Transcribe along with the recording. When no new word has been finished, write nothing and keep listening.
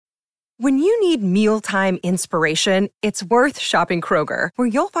When you need mealtime inspiration, it's worth shopping Kroger, where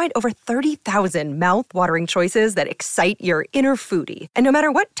you'll find over 30,000 mouth-watering choices that excite your inner foodie. And no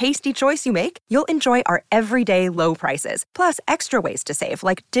matter what tasty choice you make, you'll enjoy our everyday low prices, plus extra ways to save,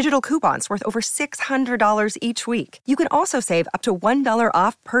 like digital coupons worth over $600 each week. You can also save up to $1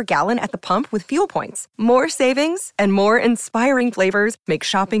 off per gallon at the pump with fuel points. More savings and more inspiring flavors make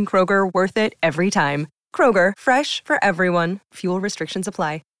shopping Kroger worth it every time. Kroger, fresh for everyone. Fuel restrictions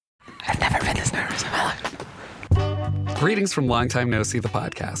apply. I've never been this nervous in my life. Greetings from Long Time No See, the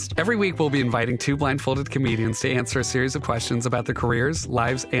podcast. Every week, we'll be inviting two blindfolded comedians to answer a series of questions about their careers,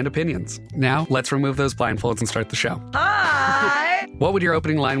 lives, and opinions. Now, let's remove those blindfolds and start the show. Hi! What would your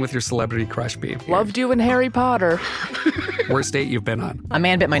opening line with your celebrity crush be? Loved you in Harry Potter. Worst date you've been on? A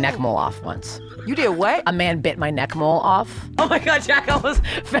man bit my neck mole off once. You did what? A man bit my neck mole off. Oh my God, Jack almost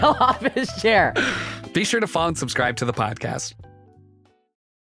fell off his chair. Be sure to follow and subscribe to the podcast.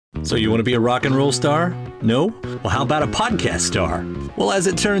 So you want to be a rock and roll star? No? Well, how about a podcast star? Well, as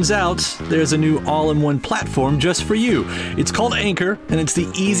it turns out, there's a new all-in-one platform just for you. It's called Anchor, and it's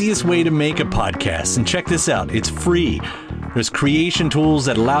the easiest way to make a podcast. And check this out, it's free. There's creation tools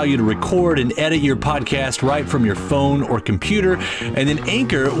that allow you to record and edit your podcast right from your phone or computer, and then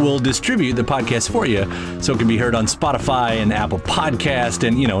Anchor will distribute the podcast for you, so it can be heard on Spotify and Apple Podcast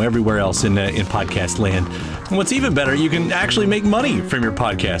and, everywhere else in podcast land. And what's even better, you can actually make money from your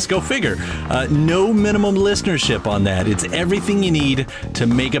podcast. Go figure. No minimum listenership on that. It's everything you need to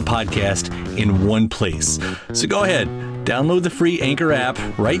make a podcast in one place. So go ahead. Download the free Anchor app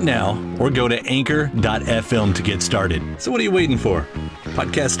right now or go to anchor.fm to get started. So what are you waiting for?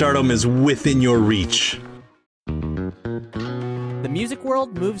 Podcast stardom is within your reach. The music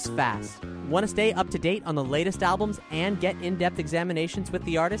world moves fast. Want to stay up to date on the latest albums and get in-depth examinations with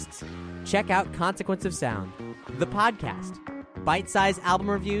the artists? Check out Consequence of Sound, the podcast. Bite-sized album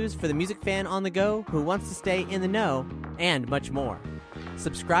reviews for the music fan on the go who wants to stay in the know, and much more.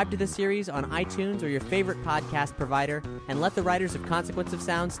 Subscribe to the series on iTunes or your favorite podcast provider, and let the writers of Consequence of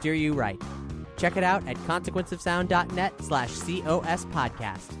Sound steer you right. Check it out at consequenceofsound.net/COS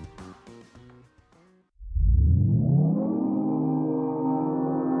podcast.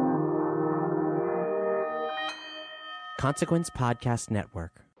 Consequence Podcast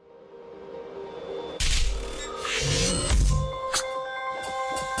Network.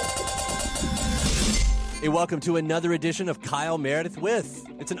 Hey, welcome to another edition of Kyle Meredith With.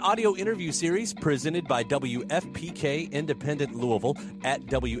 It's an audio interview series presented by WFPK Independent Louisville at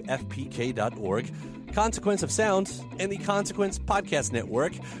WFPK.org, Consequence of Sound, and the Consequence Podcast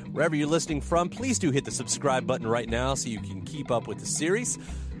Network. Wherever you're listening from, please do hit the subscribe button right now so you can keep up with the series.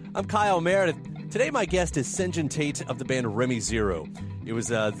 I'm Kyle Meredith. Today my guest is St. John Tate of the band Remy Zero. It was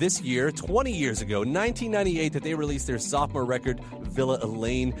this year, 20 years ago, 1998, that they released their sophomore record, Villa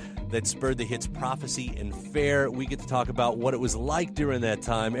Elaine, that spurred the hits Prophecy and Fair. We get to talk about what it was like during that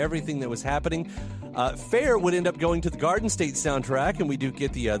time, everything that was happening. Fair would end up going to the Garden State soundtrack, and we do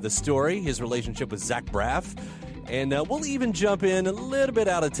get the story, his relationship with Zach Braff. And we'll even jump in a little bit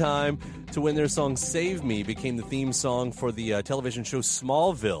out of time to when their song Save Me became the theme song for the television show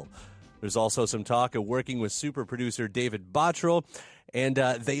Smallville. There's also some talk of working with super producer David Bottrell. And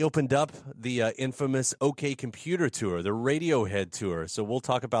they opened up the infamous OK Computer Tour, the Radiohead Tour. So we'll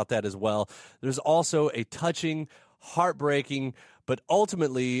talk about that as well. There's also a touching, heartbreaking, but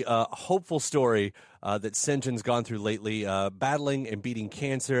ultimately hopeful story that St. John's gone through lately, battling and beating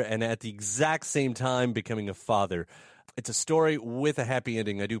cancer and at the exact same time becoming a father. It's a story with a happy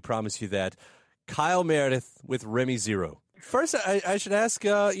ending, I do promise you that. Kyle Meredith with Remy Zero. First, I should ask,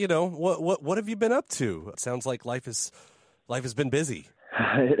 what have you been up to? It sounds like life has been busy.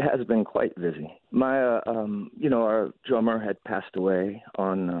 It has been quite busy. My, our drummer had passed away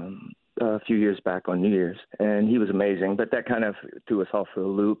on a few years back on New Year's, and he was amazing. But that kind of threw us all for a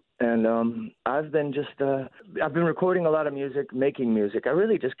loop. And I've been recording a lot of music, making music. I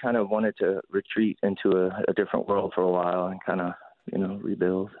really just kind of wanted to retreat into a different world for a while and kind of,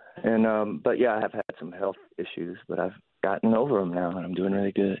 rebuild. And but yeah, I have had some health issues, but I've gotten over them now, and I'm doing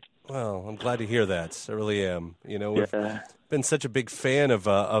really good. Well, I'm glad to hear that. I really am. We've been such a big fan of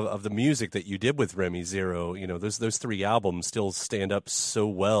the music that you did with Remy Zero. Those three albums still stand up so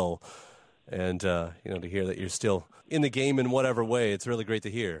well, and to hear that you're still in the game in whatever way, it's really great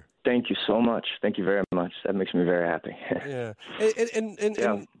to hear. Thank you so much. Thank you very much. That makes me very happy. Yeah, and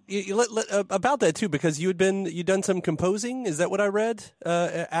about that too, because you'd done some composing. Is that what I read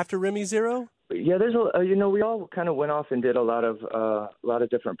after Remy Zero? Yeah, there's we all kind of went off and did a lot of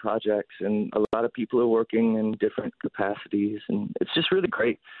different projects, and a lot of people are working in different capacities, and it's just really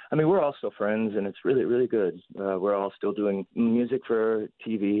great. I mean, we're all still friends, and it's really, really good. We're all still doing music for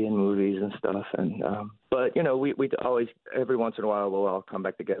TV and movies and stuff, and but we always, every once in a while, we'll all come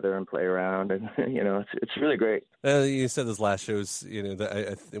back together and play around, and it's really great. You said those last shows,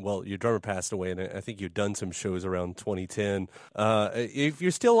 your drummer passed away, and I think you've done some shows around 2010. If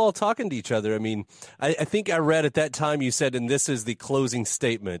you're still all talking to each other, I mean, I think I read at that time you said, and this is the closing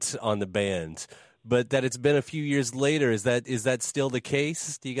statement on the band, but that it's been a few years later. Is that still the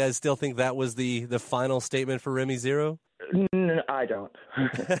case? Do you guys still think that was the final statement for Remy Zero? No, I don't.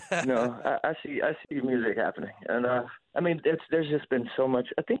 No, I see music happening, and I mean, there's just been so much.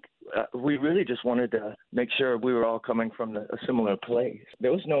 I think we really just wanted to make sure we were all coming from a similar place.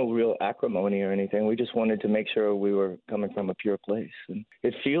 There was no real acrimony or anything. We just wanted to make sure we were coming from a pure place, and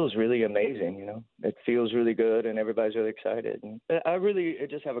it feels really amazing. It feels really good, and everybody's really excited. And I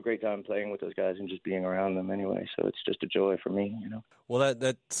just have a great time playing with those guys and just being around them anyway. So it's just a joy for me. Well,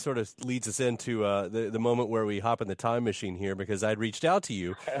 that sort of leads us into the moment where we hop in the time machine here, because I'd reached out to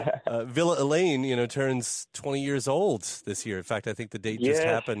you. Villa Elaine, turns 20 years old this year. In fact, I think the date just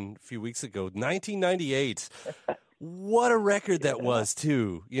happened a few weeks ago, 1998. What a record that was,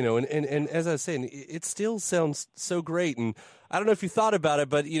 too. And as I was saying, it still sounds so great. And I don't know if you thought about it,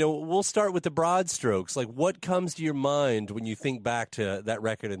 but, we'll start with the broad strokes. Like, what comes to your mind when you think back to that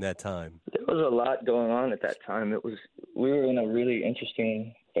record in that time? There was a lot going on at that time. We were in a really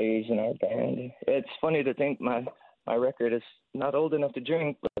interesting phase in our band. It's funny to think my record is not old enough to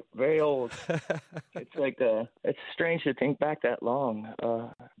drink, but very old. It's like it's strange to think back that long,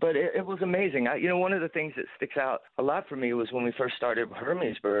 but it was amazing. One of the things that sticks out a lot for me was when we first started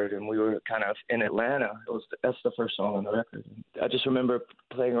Hermesburg, and we were kind of in Atlanta. That's the first song on the record. I just remember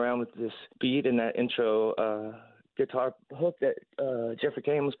playing around with this beat in that intro guitar hook that Jeffrey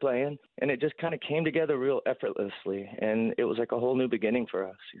Kane was playing, and it just kind of came together real effortlessly, and it was like a whole new beginning for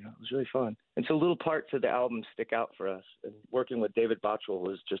us. It was really fun. And so little parts of the album stick out for us, and working with David Bottrell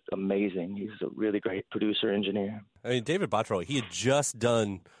was just amazing. He's a really great producer, engineer. I mean, David Bottrell, he had just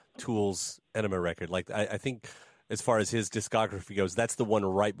done Tool's Enema record. Like, I think as far as his discography goes, that's the one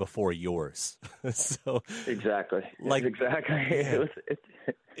right before yours. So exactly.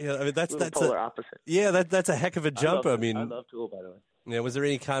 Yeah. I mean, that's polar opposite. Yeah, that's a heck of a jump. I love Tool, by the way. Yeah, was there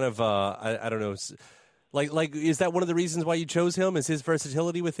any kind of I don't know, like is that one of the reasons why you chose him? Is his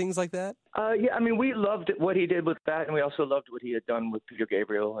versatility with things like that? Yeah, I mean, we loved what he did with that, and we also loved what he had done with Peter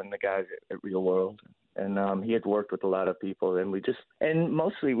Gabriel and the guys at Real World. And he had worked with a lot of people, and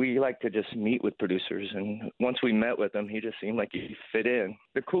mostly we like to just meet with producers. And once we met with him, he just seemed like he fit in.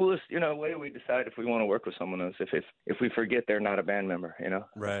 The coolest, way we decide if we want to work with someone is if we forget they're not a band member,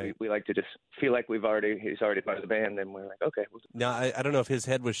 Right. We like to just feel like he's already part of the band, and we're like, okay. Now, I don't know if his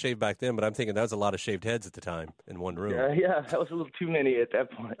head was shaved back then, but I'm thinking that was a lot of shaved heads at the time in one room. Yeah, that was a little too many at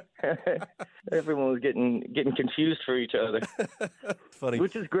that point. Everyone was getting confused for each other. Funny.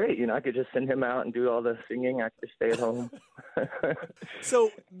 Which is great. I could just send him out and do all the singing. I could stay at home.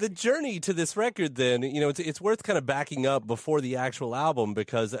 So the journey to this record, then, it's worth kind of backing up before the actual album,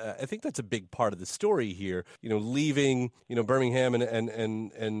 because I think that's a big part of the story here. Leaving, Birmingham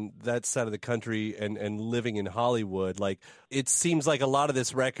and that side of the country and living in Hollywood. Like, it seems like a lot of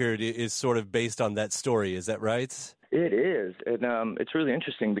this record is sort of based on that story. Is that right? It is, and it's really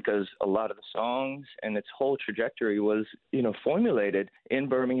interesting because a lot of the songs and its whole trajectory was, formulated in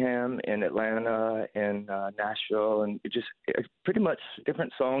Birmingham, in Atlanta, in Nashville, and pretty much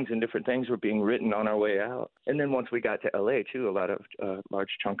different songs and different things were being written on our way out. And then once we got to LA too, a lot of large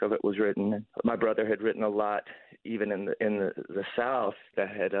chunk of it was written. And my brother had written a lot, even in the South, that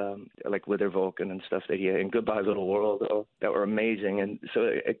had like Wither Vulcan and stuff that he had, and Goodbye Little World, that were amazing. And so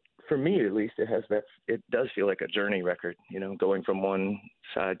for me, at least, it does feel like a journey record, going from one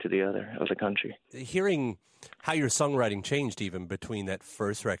side to the other of the country. Hearing how your songwriting changed even between that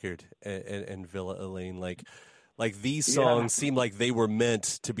first record and Villa Elaine, like these songs seem like they were meant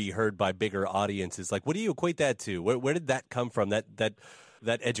to be heard by bigger audiences. Like, what do you equate that to? Where did that come from?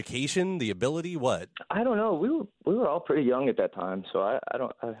 That education, the ability, what? I don't know. We were all pretty young at that time, so I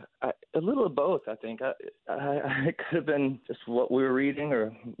a little of both. I think it could have been just what we were reading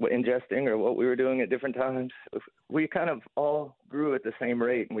or ingesting or what we were doing at different times. We kind of all grew at the same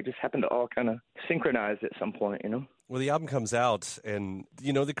rate, and we just happened to all kind of synchronize at some point, Well, the album comes out, and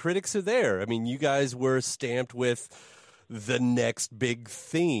the critics are there. I mean, you guys were stamped with the next big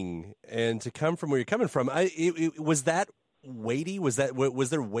thing, and to come from where you're coming from, was that weighty? Was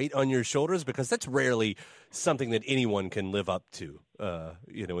there weight on your shoulders? Because that's rarely something that anyone can live up to,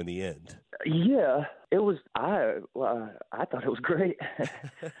 in the end. Yeah, it was. I thought it was great.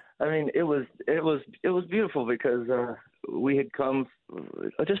 I mean, it was beautiful because we had come.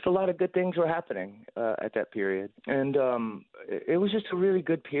 Just a lot of good things were happening at that period, and it was just a really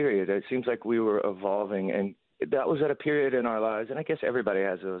good period. It seems like we were evolving, and that was at a period in our lives, and I guess everybody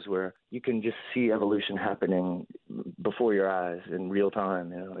has those where you can just see evolution happening before your eyes in real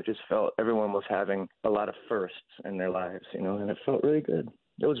time. It just felt everyone was having a lot of firsts in their lives, and it felt really good.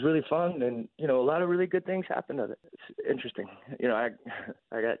 It was really fun, and a lot of really good things happened of it. It's interesting. I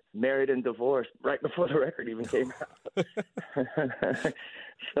got married and divorced right before the record even came out.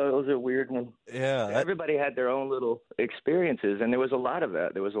 So it was a weird one. Yeah. Everybody had their own little experiences, and there was a lot of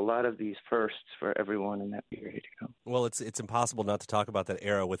that. There was a lot of these firsts for everyone in that period. Well, it's impossible not to talk about that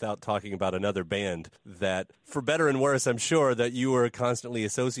era without talking about another band that, for better and worse, I'm sure that you were constantly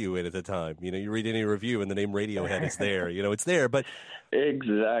associated with at the time. You read any review and the name Radiohead is there. It's there, but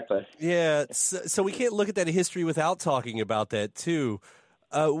exactly. Yeah, so we can't look at that history without talking about that too.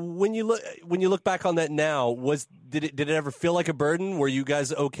 When you look back on that now, did it ever feel like a burden? Were you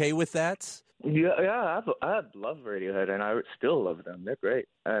guys okay with that? Yeah, I love Radiohead, and I still love them. They're great,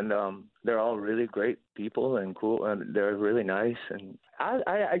 and they're all really great people and cool, and they're really nice. And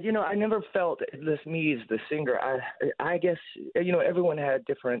I never felt me as the singer. I guess everyone had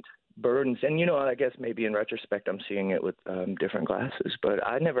different burdens, and I guess maybe in retrospect I'm seeing it with different glasses, but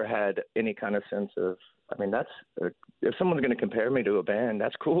I never had any kind of sense of, that's if someone's going to compare me to a band,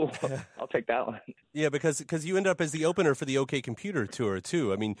 that's cool. I'll take that one. Yeah, because you end up as the opener for the OK Computer tour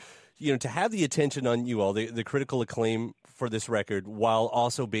too. To have the attention on you all, the critical acclaim for this record, while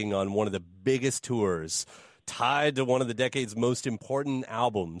also being on one of the biggest tours, tied to one of the decade's most important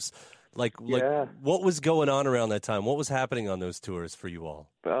albums. Like what was going on around that time? What was happening on those tours for you all?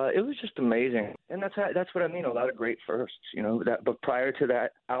 It was just amazing, and that's what I mean. A lot of great firsts, But prior to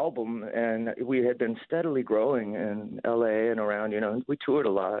that album, and we had been steadily growing in L.A. and around. We toured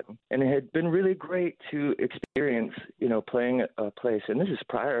a lot, and it had been really great to experience, playing a place. And this is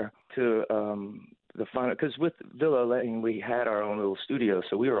prior to the final, because with Villa Lane we had our own little studio,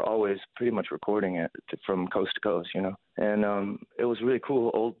 so we were always pretty much recording it from coast to coast, and it was really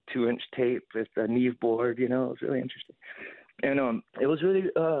cool. Old 2-inch tape with a Neve board, it was really interesting, and it was really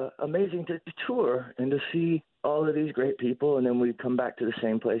amazing to tour and to see all of these great people, and then we'd come back to the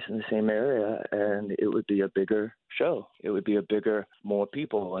same place in the same area, and it would be a bigger show. It would be more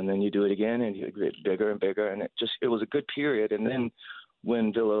people, and then you do it again, and you get bigger and bigger, and it was a good period. And then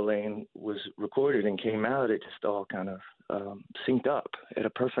when Villa Lane was recorded and came out, it just all kind of synced up at a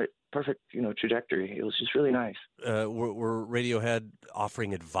perfect trajectory. It was just really nice. Were Radiohead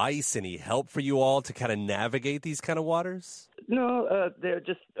offering advice, any help for you all to kind of navigate these kind of waters? No, they're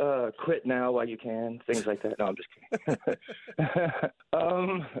just quit now while you can, things like that. No, I'm just kidding.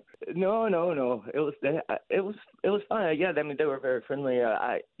 No. It was fine. Yeah, they were very friendly.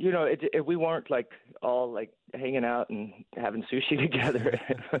 We weren't like all like hanging out and having sushi together.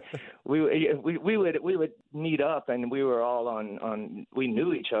 we would meet up, and we were all on. We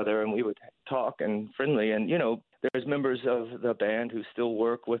knew each other, and we would talk and friendly, and there's members of the band who still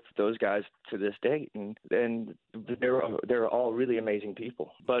work with those guys to this date, and they're all really amazing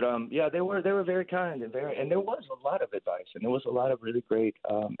people. But they were very kind and there was a lot of advice, and there was a lot of really great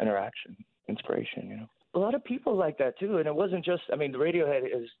interaction, inspiration. A lot of people like that too, and it wasn't just. The Radiohead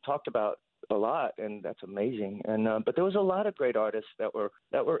is talked about a lot, and that's amazing. And but there was a lot of great artists that were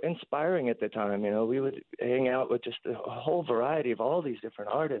inspiring at the time. We would hang out with just a whole variety of all these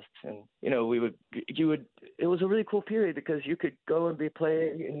different artists, and it was a really cool period because you could go and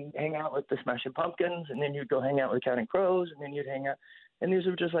play and hang out with the Smashing Pumpkins, and then you'd go hang out with Counting Crows, and then you'd hang out, and these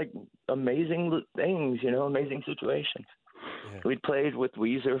were just like amazing things, amazing situations. Yeah. We'd played with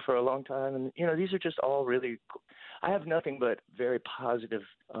Weezer for a long time, and these are just all really cool. I have nothing but very positive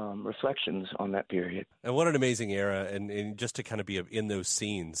reflections on that period. And what an amazing era, and just to kind of be in those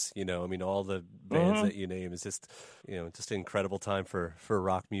scenes, all the bands that you name is just, just an incredible time for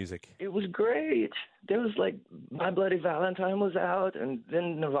rock music. It was great. There was like My Bloody Valentine was out, and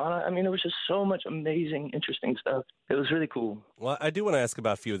then Nirvana. There was just so much amazing, interesting stuff. It was really cool. Well, I do want to ask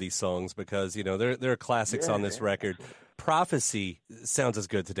about a few of these songs because, there are classics on this record. Prophecy sounds as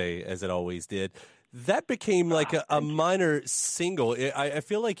good today as it always did. That became like a minor single. I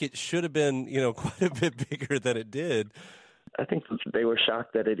feel like it should have been, quite a bit bigger than it did. I think they were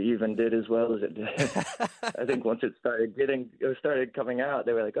shocked that it even did as well as it did. I think once it started coming out,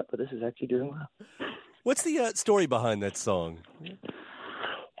 they were like, "Oh, but this is actually doing well." What's the story behind that song?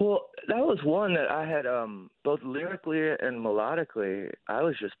 Well, that was one that I had both lyrically and melodically. I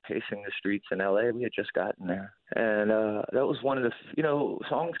was just pacing the streets in L.A. We had just gotten there, And that was one of the,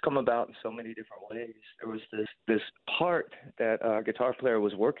 songs come about in so many different ways. There was this part that a guitar player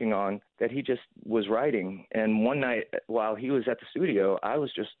was working on that he just was writing. And one night while he was at the studio, I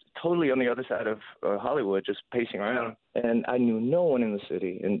was just totally on the other side of Hollywood, just pacing around. And I knew no one in the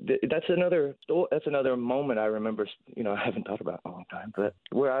city. And that's another moment I remember, I haven't thought about in a long time, but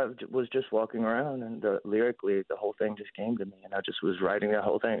where I was just walking around and lyrically the whole thing just came to me. And I just was writing the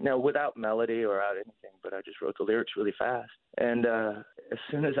whole thing. Now, without melody or out anything, but I just wrote the lyrics really fast. And as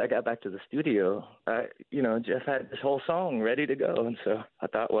soon as I got back to the studio, Jeff had this whole song ready to go. And so I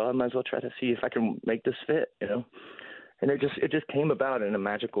thought, well, I might as well try to see if I can make this fit, And it just came about in a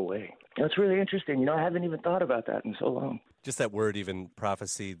magical way. It's really interesting. I haven't even thought about that in so long. Just that word, even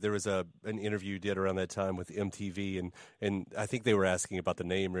prophecy. There was an interview you did around that time with MTV, and I think they were asking about the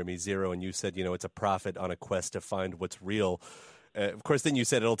name Remy Zero, and you said, it's a prophet on a quest to find what's real. Of course, then you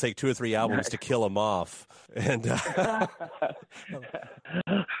said it'll take 2 or 3 albums to kill him off. And talk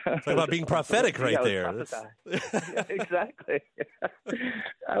about being prophetic right there. Yeah, exactly.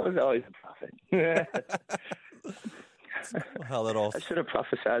 I was always a prophet. I should have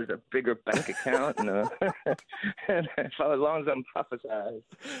prophesized a bigger bank account, and as long as I'm prophesized.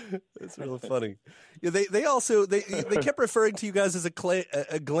 That's real funny. Yeah, they also kept referring to you guys as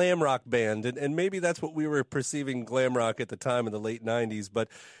a glam rock band, and maybe that's what we were perceiving glam rock at the time in the late '90s. But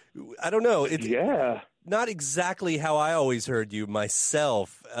I don't know. It's not exactly how I always heard you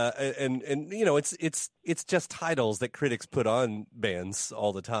myself, and it's just titles that critics put on bands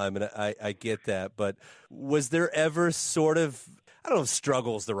all the time, and I get that. But was there ever sort of, I don't know if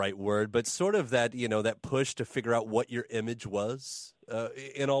struggle is the right word, but sort of that that push to figure out what your image was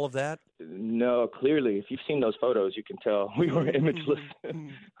in all of that? No, clearly, if you've seen those photos, you can tell we were imageless.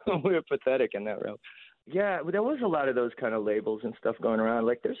 We were pathetic in that realm. Yeah, there was a lot of those kind of labels and stuff going around.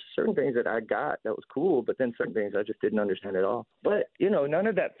 Like, there's certain things that I got that was cool, but then certain things I just didn't understand at all. But, none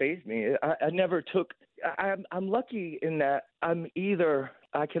of that fazed me. I never took – I'm lucky in that I'm either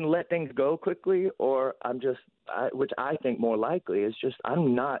I can let things go quickly, or I'm just which I think more likely is just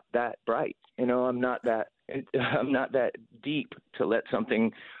I'm not that bright. I'm not that deep to let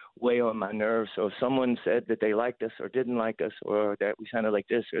something – weigh on my nerves. So if someone said that they liked us or didn't like us, or that we sounded like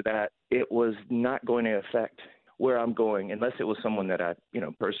this or that, it was not going to affect where I'm going, unless it was someone that I,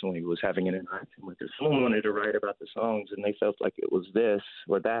 personally was having an interaction with. If someone wanted to write about the songs and they felt like it was this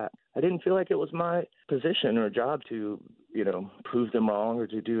or that, I didn't feel like it was my position or job to, prove them wrong or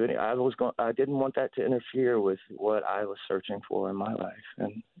to do any. I didn't want that to interfere with what I was searching for in my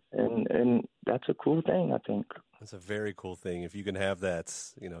life, and that's a cool thing, I think. That's a very cool thing. If you can have that,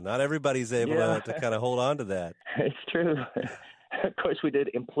 not everybody's able to kind of hold on to that. It's true. Of course, we did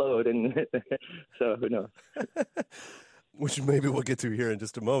implode, and so who knows? Which maybe we'll get to here in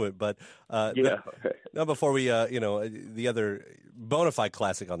just a moment. But now before we, the other bona fide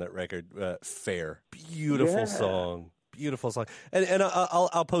classic on that record, "Fair," beautiful song. Beautiful song. And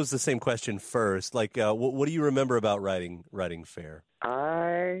I'll pose the same question first. Like, what do you remember about writing "Fair"?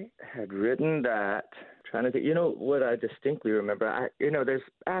 I had written that. Trying to think, what I distinctly remember. There's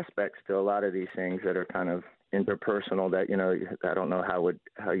aspects to a lot of these things that are kind of interpersonal that I don't know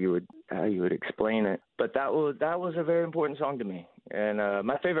how you would explain it. But that was a very important song to me. And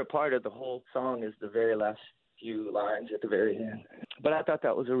my favorite part of the whole song is the very last few lines at the very end. But I thought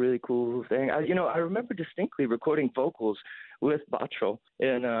that was a really cool thing. I remember distinctly recording vocals with Bottrell,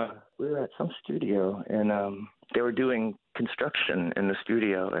 and we were at some studio, and they were doing construction in the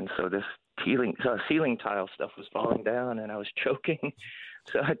studio, and so this ceiling tile stuff was falling down, and I was choking,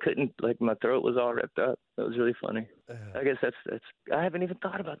 so I couldn't, my throat was all ripped up. That was really funny. I guess that's I haven't even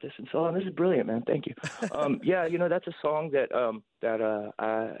thought about this in so long. This is brilliant, man. Thank you. That's a song that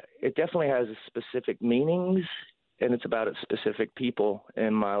it definitely has specific meanings, and it's about specific people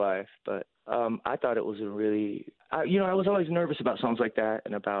in my life. But I thought it was a really, I was always nervous about songs like that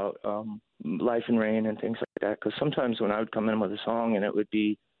and about Life in Rain and things like that, because sometimes when I would come in with a song and it would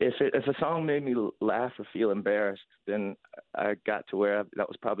be, if a song made me laugh or feel embarrassed, then I got to where that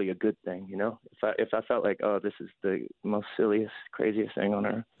was probably a good thing, If I felt like, oh, this is the most silliest, craziest thing on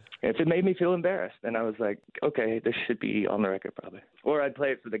earth. If it made me feel embarrassed, then I was like, okay, this should be on the record probably. Or I'd play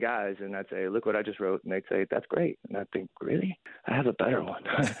it for the guys, and I'd say, look what I just wrote, and they'd say, that's great. And I'd think, really? I have a better one.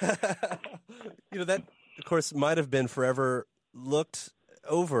 That, of course, might have been forever looked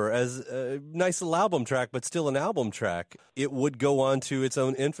over as a nice little album track, but still an album track. It would go on to its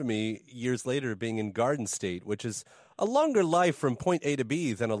own infamy years later, being in Garden State, which is a longer life from point A to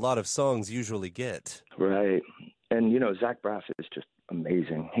B than a lot of songs usually get. Right. And, Zach Braff is just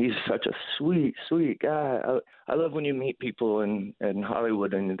amazing. He's such a sweet, sweet guy. I love when you meet people in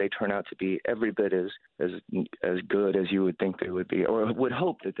Hollywood and they turn out to be every bit as good as you would think they would be, or would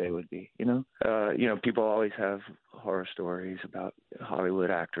hope that they would be. People always have horror stories about Hollywood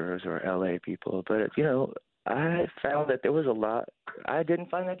actors or LA people, but I found that there was a lot. I didn't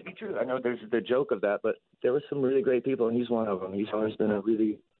find that to be true. I know there's the joke of that, but there were some really great people, and he's one of them. He's always been a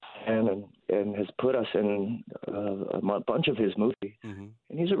really fan and has put us in a bunch of his movies. Mm-hmm.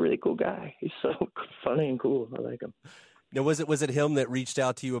 And he's a really cool guy. He's so funny and cool. I like him. Now, was it him that reached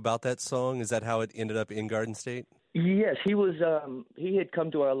out to you about that song? Is that how it ended up in Garden State? Yes, he was. He had come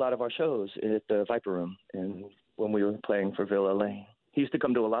to a lot of our shows at the Viper Room, and when we were playing for Villa Lane, he used to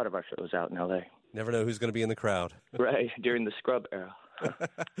come to a lot of our shows out in L.A. Never know who's going to be in the crowd. Right, during the Scrub era.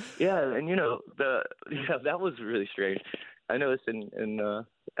 Yeah, and that was really strange. I noticed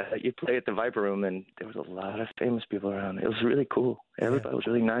you play at the Viper Room, and there was a lot of famous people around. It was really cool. Everybody was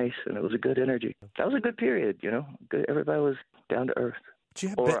really nice, and it was a good energy. That was a good period, Good. Everybody was down to earth.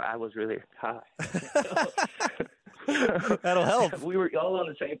 I was really high. That'll help. We were all on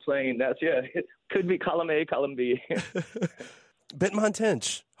the same plane. It could be column A, column B. Benton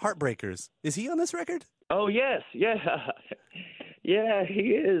Tench, Heartbreakers. Is he on this record? Oh, yes. Yeah. Yeah,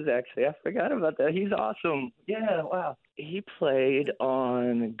 he is, actually. I forgot about that. He's awesome. Yeah, wow. He played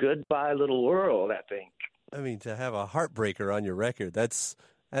on Goodbye Little World, I think. I mean, to have a Heartbreaker on your record, that's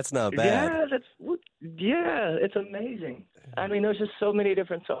not bad. Yeah, it's amazing. I mean, there's just so many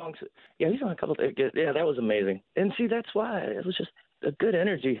different songs. Yeah, he's on a couple of, yeah, that was amazing. And see, that's why. It was just a good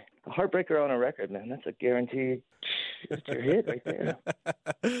energy. A Heartbreaker on a record, man. That's a guaranteed. That's your hit right there.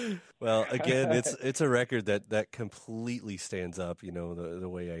 Well, again, it's a record that completely stands up, the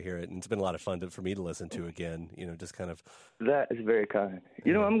way I hear it. And it's been a lot of fun for me to listen to again, just kind of. That is very kind.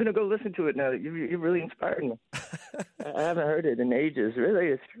 I'm going to go listen to it now. You really inspired me. I haven't heard it in ages. Really,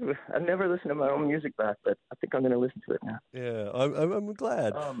 it's true. I've never listened to my own music back, but I think I'm going to listen to it now. Yeah, I'm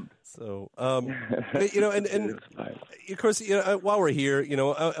glad. And of course, while we're here,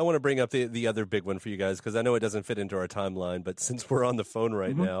 I want to bring up the other big one for you guys, because I know it doesn't fit into our timeline, but since we're on the phone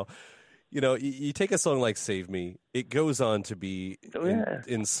right now, you take a song like Save Me, it goes on to be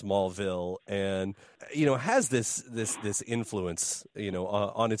in Smallville, and has this influence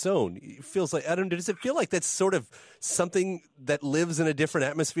on its own. It feels like, I don't know, does it feel like that's sort of something that lives in a different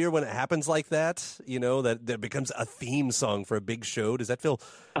atmosphere when it happens like that, that becomes a theme song for a big show? Does that feel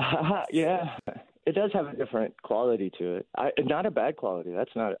yeah, it does have a different quality to it. Not a bad quality.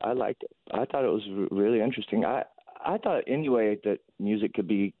 I liked it. I thought it was really interesting. I thought anyway that music could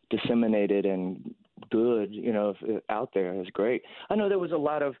be disseminated and good, out there is great. I know there was a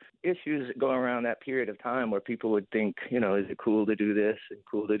lot of issues going around that period of time where people would think, is it cool to do this and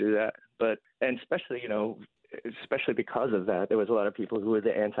cool to do that? And especially because of that, there was a lot of people who were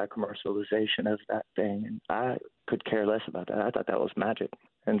the anti-commercialization of that thing. And I could care less about that. I thought that was magic.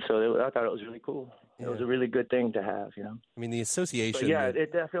 And so I thought it was really cool. It was a really good thing to have, I mean, the association. But yeah,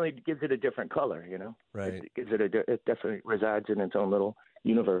 it definitely gives it a different color, Right. It definitely resides in its own little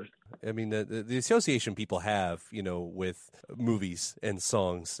universe. I mean, the association people have, with movies and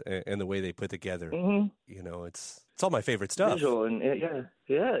songs and the way they put together. Mm-hmm. It's all my favorite stuff. Visual and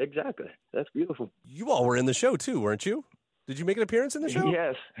yeah, exactly. That's beautiful. You all were in the show too, weren't you? Did you make an appearance in the show?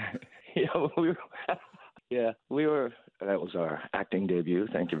 Yes. We were. That was our acting debut.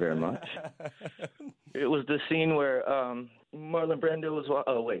 Thank you very much. It was the scene where Marlon Brando was.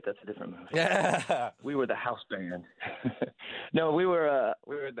 Oh wait, that's a different movie. Yeah. We were the house band. No, we were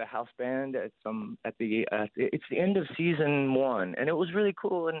the house band it's the end of season 1, and it was really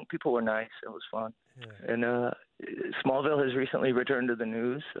cool, and people were nice. It was fun. Yeah. And Smallville has recently returned to the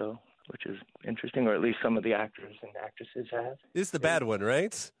news, which is interesting, or at least some of the actors and actresses have. This is the bad one,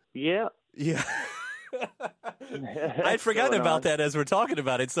 right? Yeah. Yeah. I'd forgotten about that as we're talking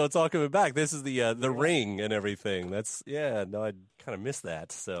about it, so it's all coming back. This is the ring and everything. I'd kind of missed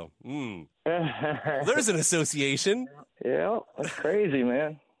that. So, there's an association. Yeah, that's crazy,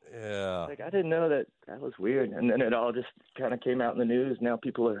 man. Yeah. I didn't know that. That was weird. And then it all just kind of came out in the news. Now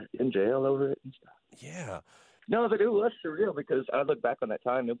people are in jail over it and stuff. Yeah. No, but it was surreal because I look back on that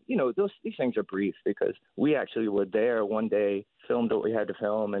time. These things are brief because we actually were there one day, filmed what we had to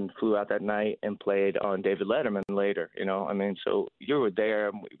film, and flew out that night and played on David Letterman later. So you were there.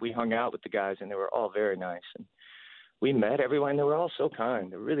 And we hung out with the guys, and they were all very nice. And we met everyone. They were all so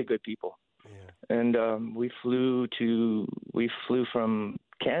kind. They're really good people. Yeah. And we flew from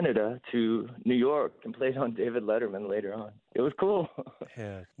Canada to New York and played on David Letterman later on. It was cool.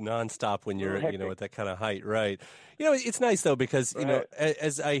 Yeah, nonstop when you're, at that kind of height, right? It's nice, though, because,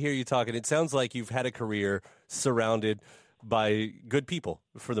 as I hear you talking, it sounds like you've had a career surrounded by good people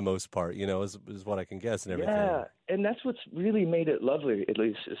for the most part, is what I can guess and everything. Yeah, and that's what's really made it lovely, at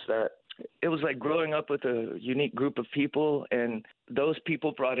least, is that it was like growing up with a unique group of people, and those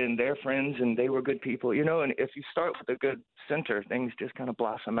people brought in their friends, and they were good people, and if you start with a good center, things just kind of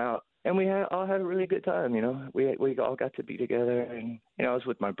blossom out. And we all had a really good time, We all got to be together, and, I was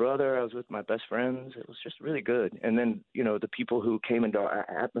with my brother, I was with my best friends. It was just really good. And then, the people who came into our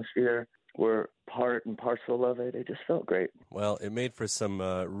atmosphere were part and parcel of it. It just felt great. Well, it made for some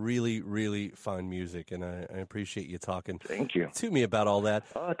really, really fine music, and I appreciate you talking Thank you. to me about all that.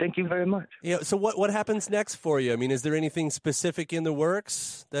 Oh, thank you very much. So what happens next for you? I mean, is there anything specific in the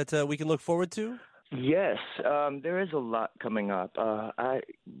works that we can look forward to? Yes, there is a lot coming up. I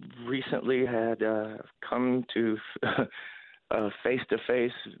recently had come to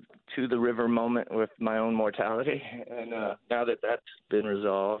face-to-face to the river moment with my own mortality. And now that that's been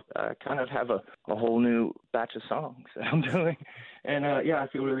resolved, I kind of have a whole new batch of songs that I'm doing. And, I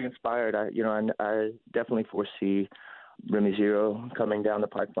feel really inspired. I definitely foresee Remy Zero coming down the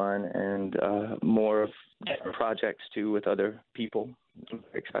pipeline and more of different projects, too, with other people. I'm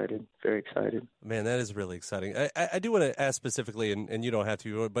very excited. Man, that is really exciting. I do want to ask specifically, and you don't have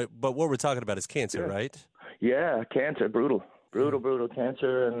to, but what we're talking about is cancer, right? Yeah, cancer, brutal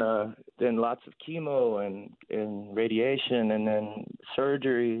cancer, and then lots of chemo and radiation, and then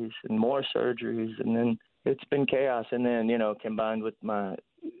surgeries and more surgeries, and then it's been chaos. And then, combined with my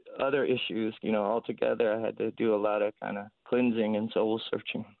other issues, all together, I had to do a lot of kind of cleansing and soul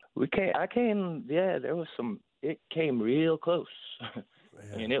searching. It came real close.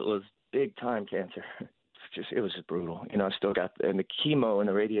 I mean, it was big time cancer. It was just brutal. I still got, and the chemo and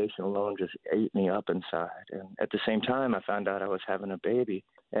the radiation alone just ate me up inside. And at the same time, I found out I was having a baby.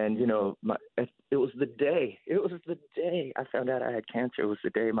 And, it was the day I found out I had cancer. It was the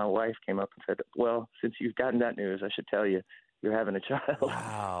day my wife came up and said, well, since you've gotten that news, I should tell you, you're having a child.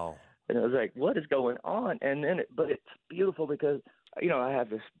 Wow. And I was like, what is going on? And then, but it's beautiful because, I have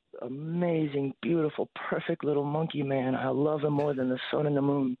this amazing, beautiful, perfect little monkey man. I love him more than the sun and the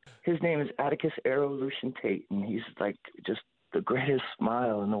moon. His name is Atticus Aerolution Tate, and he's like just the greatest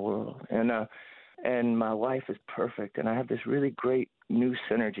smile in the world. And my wife is perfect, and I have this really great new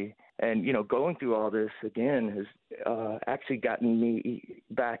synergy. And, going through all this again has actually gotten me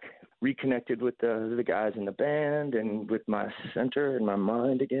back reconnected with the guys in the band and with my center and my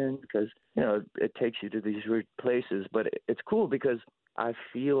mind again, because, it takes you to these weird places. But it's cool because I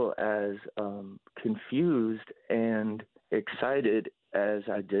feel as confused and excited as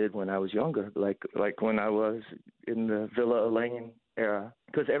I did when I was younger, like when I was in the Villa Elaine era,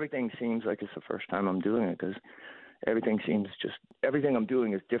 because everything seems like it's the first time I'm doing it, because everything I'm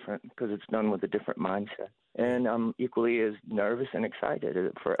doing is different because it's done with a different mindset. And I'm equally as nervous and excited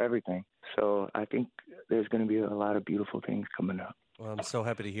for everything. So I think there's going to be a lot of beautiful things coming up. Well, I'm so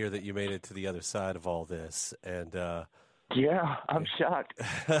happy to hear that you made it to the other side of all this. And yeah, I'm shocked.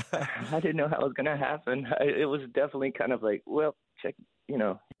 I didn't know how it was going to happen. It was definitely kind of like, well, check,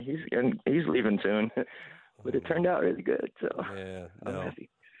 he's leaving soon. But it turned out really good. So yeah, I'm happy.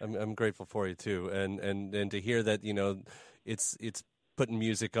 I'm grateful for you too, and to hear that it's putting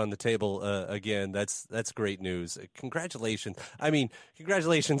music on the table again. That's great news. Congratulations. I mean,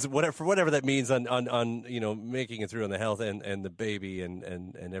 congratulations, whatever that means on making it through on the health and the baby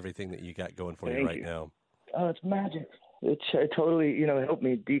and everything that you got going for you right now. Oh, it's magic. It totally helped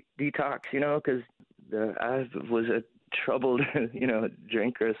me detox. Because I was a troubled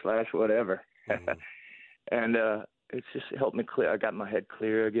drinker / whatever, and it's just helped me clear. I got my head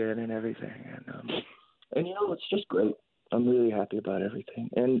clear again and everything. And it's just great. I'm really happy about everything.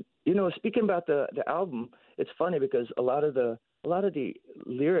 And, speaking about the album, it's funny because a lot of the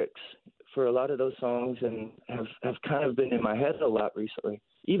lyrics for a lot of those songs and have kind of been in my head a lot recently,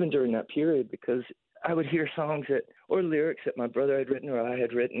 even during that period, because I would hear songs or lyrics that my brother had written or I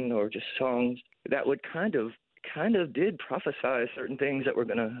had written, or just songs that would kind of did prophesy certain things that were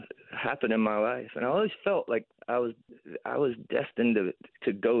going to happen in my life. And I always felt like I was destined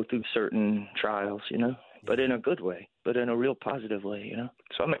to go through certain trials, but in a good way, but in a real positive way,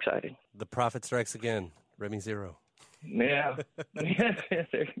 So I'm excited. The prophet strikes again. Remy Zero. Yeah. There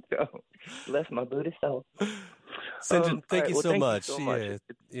you go. Bless my Buddhist soul. St. John, thank you so much.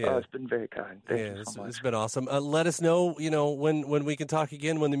 It's been very kind. Thank you so much. It's been awesome. Let us know, when we can talk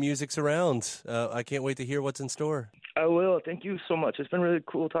again, when the music's around. I can't wait to hear what's in store. I will. Thank you so much. It's been really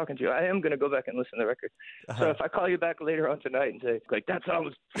cool talking to you. I am going to go back and listen to the record. So if I call you back later on tonight and say, that song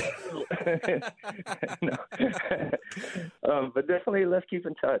was no. But definitely let's keep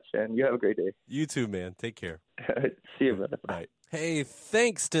in touch, and you have a great day. You too, man. Take care. See you, brother. Bye. Hey,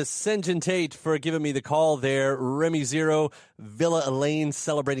 thanks to St. John Tate for giving me the call there. Remy Zero, Villa Elaine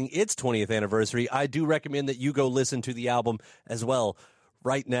celebrating its 20th anniversary. I do recommend that you go listen to the album as well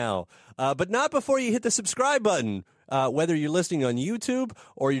right now. But not before you hit the subscribe button. Whether you're listening on YouTube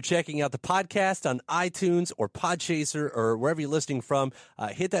or you're checking out the podcast on iTunes or Podchaser or wherever you're listening from,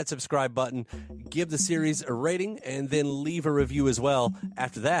 hit that subscribe button, give the series a rating, and then leave a review as well.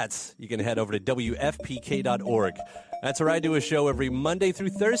 After that, you can head over to WFPK.org. That's where I do a show every Monday through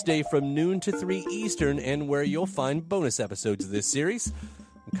Thursday from noon to 3 Eastern, and where you'll find bonus episodes of this series.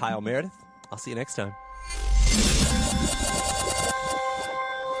 I'm Kyle Meredith. I'll see you next time.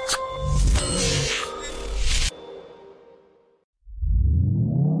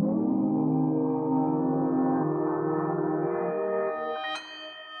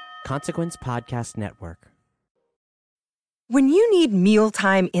 Consequence Podcast Network. When you need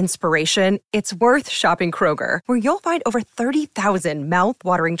mealtime inspiration, it's worth shopping Kroger, where you'll find over 30,000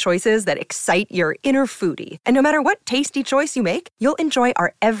 mouth-watering choices that excite your inner foodie. And no matter what tasty choice you make, you'll enjoy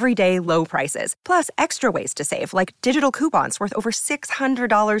our everyday low prices, plus extra ways to save, like digital coupons worth over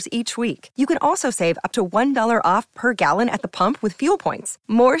 $600 each week. You can also save up to $1 off per gallon at the pump with fuel points.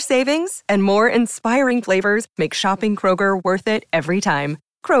 More savings and more inspiring flavors make shopping Kroger worth it every time.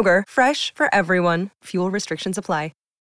 Kroger, fresh for everyone. Fuel restrictions apply.